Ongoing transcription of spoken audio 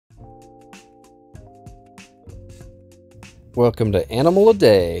Welcome to Animal a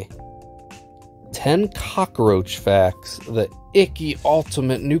Day. 10 cockroach facts, the icky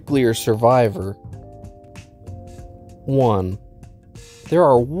ultimate nuclear survivor. 1. There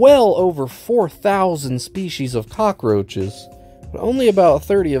are well over 4,000 species of cockroaches, but only about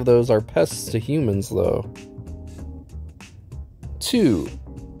 30 of those are pests to humans though. 2.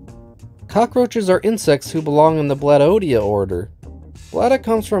 Cockroaches are insects who belong in the Bladodia order. Blada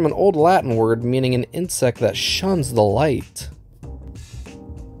comes from an old Latin word meaning an insect that shuns the light.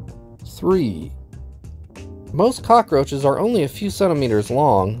 3. Most cockroaches are only a few centimeters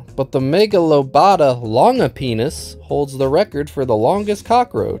long, but the Megalobata longipennis holds the record for the longest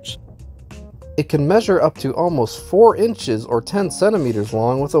cockroach. It can measure up to almost 4 inches or 10 centimeters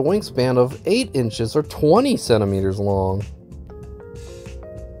long with a wingspan of 8 inches or 20 centimeters long.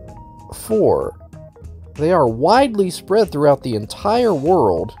 4. They are widely spread throughout the entire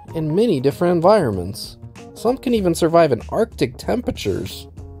world in many different environments. Some can even survive in Arctic temperatures.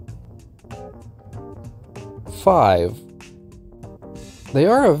 5. They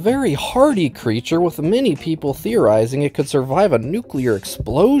are a very hardy creature, with many people theorizing it could survive a nuclear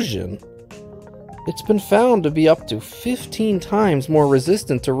explosion. It's been found to be up to 15 times more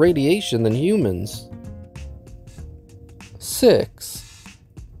resistant to radiation than humans. 6.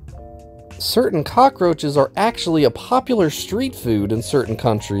 Certain cockroaches are actually a popular street food in certain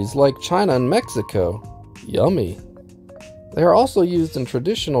countries like China and Mexico. Yummy. They are also used in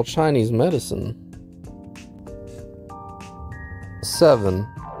traditional Chinese medicine. 7.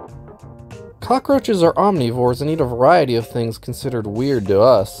 Cockroaches are omnivores and eat a variety of things considered weird to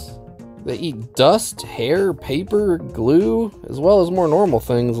us. They eat dust, hair, paper, glue, as well as more normal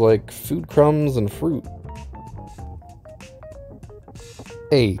things like food crumbs and fruit.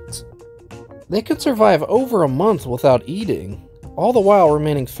 8. They can survive over a month without eating, all the while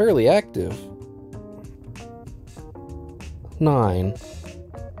remaining fairly active. 9.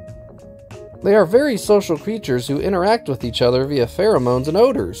 They are very social creatures who interact with each other via pheromones and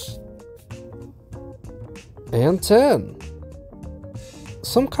odors. And 10.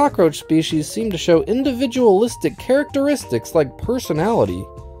 Some cockroach species seem to show individualistic characteristics like personality.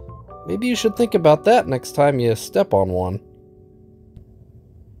 Maybe you should think about that next time you step on one.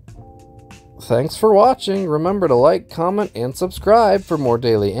 Thanks for watching. Remember to like, comment, and subscribe for more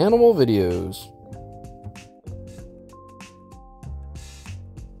daily animal videos.